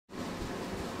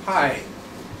Hi,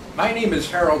 my name is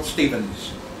Harold Stevens.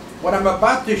 What I'm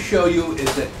about to show you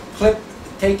is a clip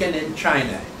taken in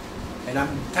China, and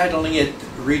I'm titling it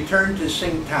Return to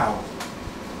Tsing Tao.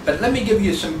 But let me give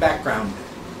you some background.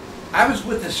 I was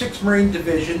with the 6th Marine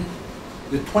Division,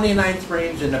 the 29th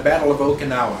Marines in the Battle of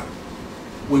Okinawa.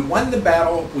 We won the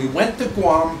battle, we went to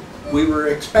Guam, we were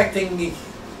expecting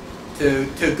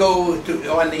to go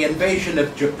on the invasion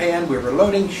of Japan. We were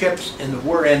loading ships and the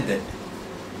war ended.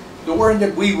 The war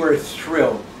ended, we were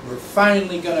thrilled. We're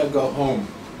finally going to go home.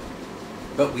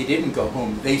 But we didn't go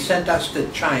home. They sent us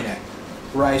to China,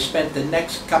 where I spent the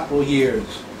next couple years.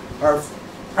 Our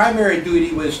primary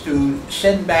duty was to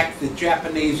send back the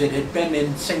Japanese that had been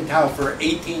in Tsing Tao for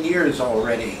 18 years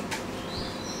already.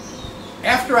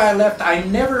 After I left, I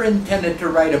never intended to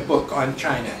write a book on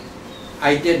China.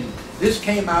 I didn't. This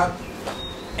came out,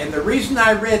 and the reason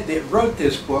I wrote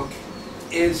this book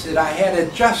is that I had to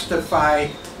justify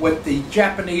what the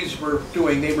Japanese were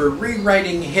doing. They were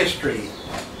rewriting history.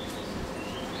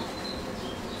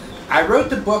 I wrote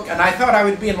the book and I thought I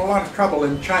would be in a lot of trouble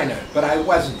in China, but I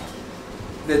wasn't.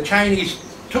 The Chinese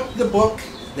took the book,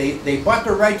 they bought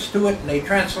the rights to it, and they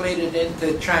translated it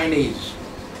into Chinese.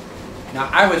 Now,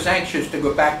 I was anxious to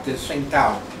go back to Tsing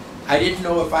Tao. I didn't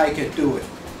know if I could do it.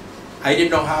 I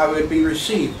didn't know how I would be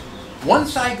received.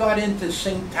 Once I got into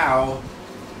Tsing Tao,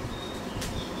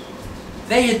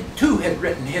 they too had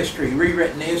written history,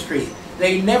 rewritten history.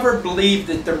 They never believed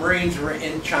that the Marines were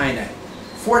in China.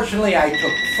 Fortunately, I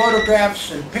took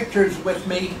photographs and pictures with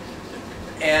me,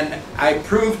 and I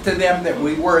proved to them that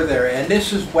we were there. And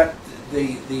this is what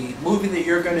the movie that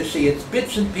you're going to see. It's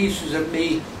bits and pieces of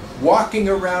me walking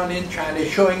around in China,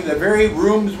 showing the very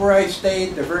rooms where I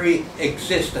stayed, the very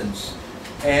existence.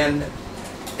 And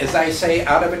as I say,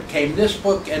 out of it came this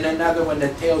book and another one,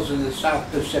 The Tales of the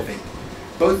South Pacific.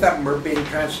 Both of them were being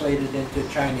translated into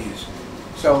Chinese.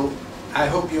 So I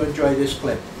hope you enjoy this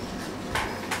clip.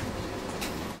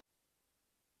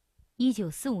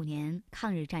 1945年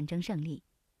抗日战争胜利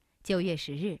，9月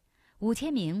10日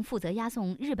，5000名负责押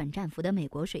送日本战俘的美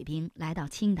国水兵来到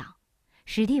青岛，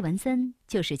史蒂文森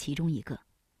就是其中一个。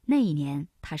那一年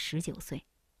他19岁。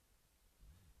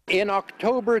In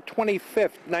October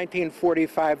 25th,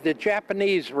 1945, the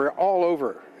Japanese were all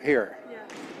over here.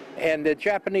 And the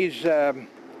Japanese,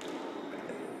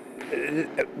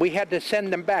 we had to send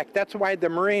them back. That's why the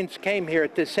Marines came here,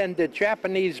 to send the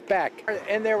Japanese back.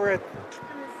 And there were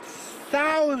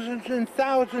thousands and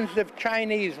thousands of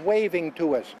Chinese waving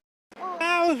to us.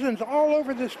 Thousands all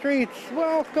over the streets.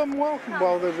 Welcome, welcome.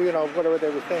 Well, you know, whatever they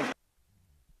were saying.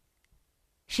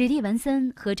 史蒂文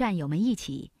森和战友们一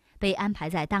起被安排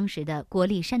在当时的国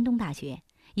立山东大学，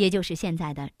也就是现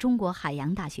在的中国海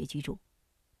洋大学居住。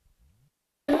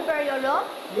Your room?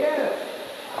 Yes.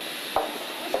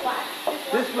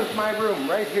 This was my room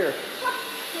right here.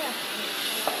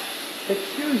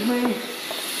 Excuse me.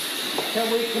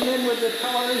 Can we come in with the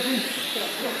television?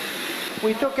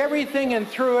 We took everything and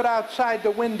threw it outside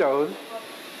the windows,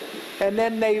 and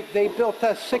then they built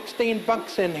us 16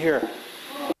 bunks in here.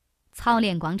 操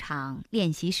练广场、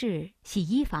练习室、洗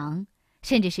衣房，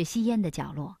甚至是吸烟的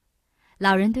角落，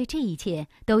老人对这一切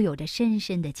都有着深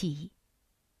深的记忆。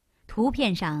图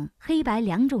片上黑白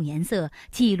两种颜色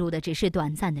记录的只是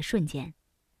短暂的瞬间，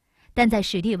但在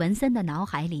史蒂文森的脑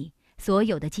海里，所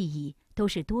有的记忆都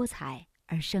是多彩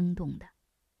而生动的。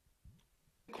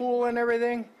Cool and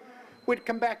everything. We'd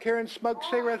come back here and smoke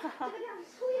cigarettes.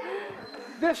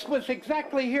 This was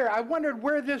exactly here. I wondered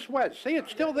where this was. See,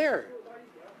 it's still there.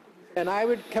 And I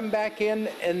would come back in,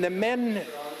 and the men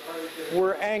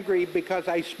were angry because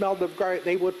I smelled of garlic.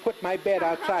 They would put my bed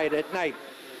outside at night.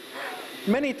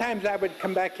 Many times I would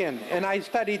come back in, and I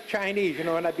studied Chinese, you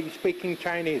know, and I'd be speaking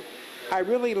Chinese. I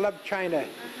really loved China.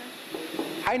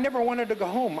 I never wanted to go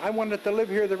home. I wanted to live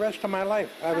here the rest of my life.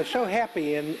 I was so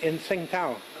happy in Tsing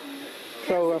Tao.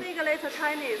 So, speak a little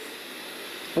Chinese.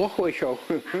 我会说。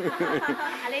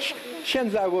现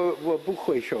在我不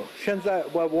会说，现在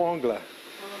我忘了。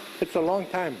It's a long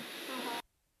time.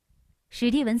 史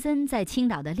蒂文森在青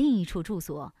岛的另一处住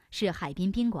所是海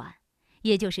滨宾馆，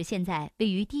也就是现在位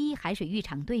于第一海水浴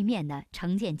场对面的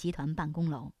城建集团办公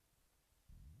楼。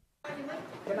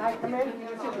Can I come in?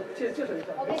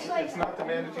 It's not the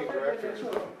managing director.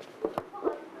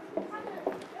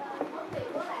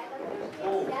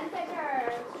 以前在这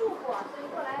儿住过，所以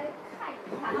过来看一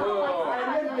看。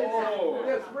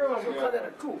 This room.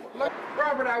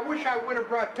 Robert, I wish I would have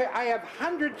brought. I have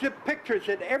hundreds of pictures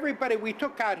that everybody we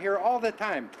took out here all the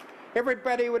time.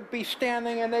 Everybody would be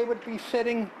standing and they would be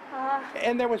sitting,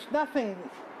 and there was nothing.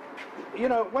 You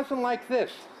know, it wasn't like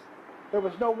this. There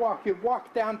was no walk. You'd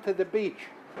walk down to the beach.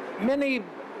 Many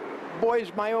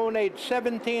boys my own age,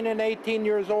 17 and 18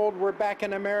 years old, were back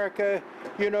in America.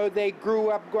 You know, they grew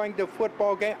up going to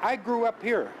football games. I grew up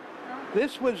here.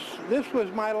 This was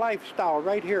my lifestyle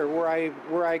right here,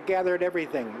 where I gathered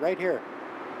everything right here.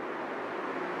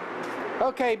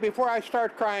 Okay, before I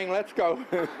start crying, let's go.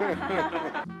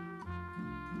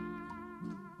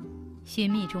 寻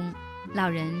觅中，老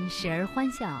人时而欢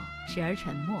笑，时而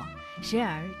沉默，时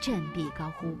而振臂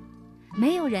高呼。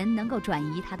没有人能够转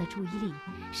移他的注意力，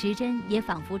时针也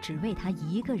仿佛只为他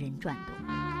一个人转动。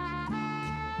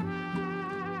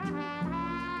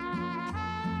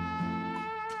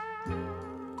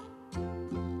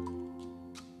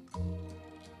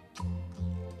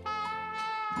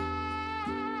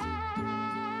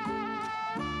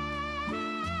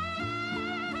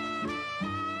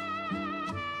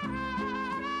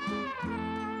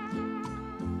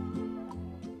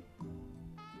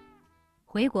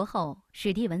回国后，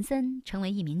史蒂文森成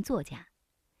为一名作家。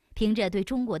凭着对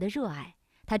中国的热爱，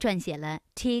他撰写了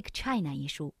《Take China》一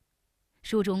书，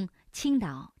书中青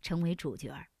岛成为主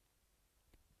角。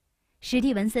史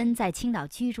蒂文森在青岛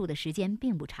居住的时间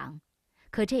并不长，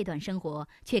可这段生活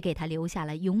却给他留下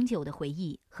了永久的回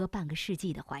忆和半个世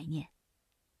纪的怀念。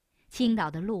青岛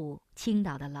的路、青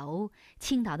岛的楼、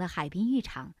青岛的海滨浴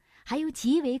场，还有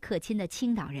极为可亲的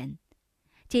青岛人。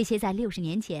这些在60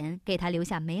年前给他留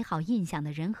下美好印象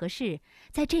的人和事，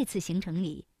在这次行程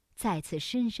里再次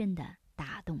深深地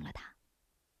打动了他。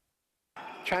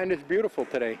China's beautiful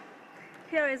today.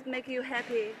 Here is make you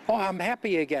happy. Oh, I'm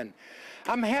happy again.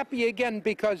 I'm happy again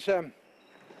because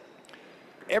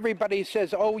everybody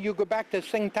says, oh, you go back to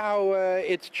Tsing Tao,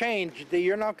 it's changed.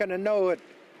 You're not going to know it.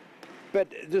 But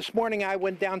this morning I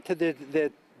went down to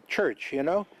the church, you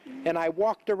know, and I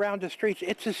walked around the streets.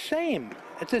 It's the same.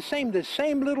 It's the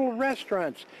same little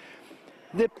restaurants.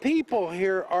 The people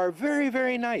here are very,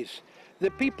 very nice.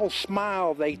 The people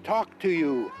smile, they talk to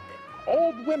you.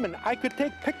 Old women, I could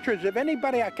take pictures of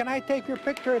anybody. Can I take your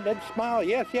picture? And they'd smile.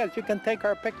 Yes, yes, you can take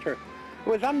our picture. It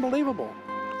was unbelievable.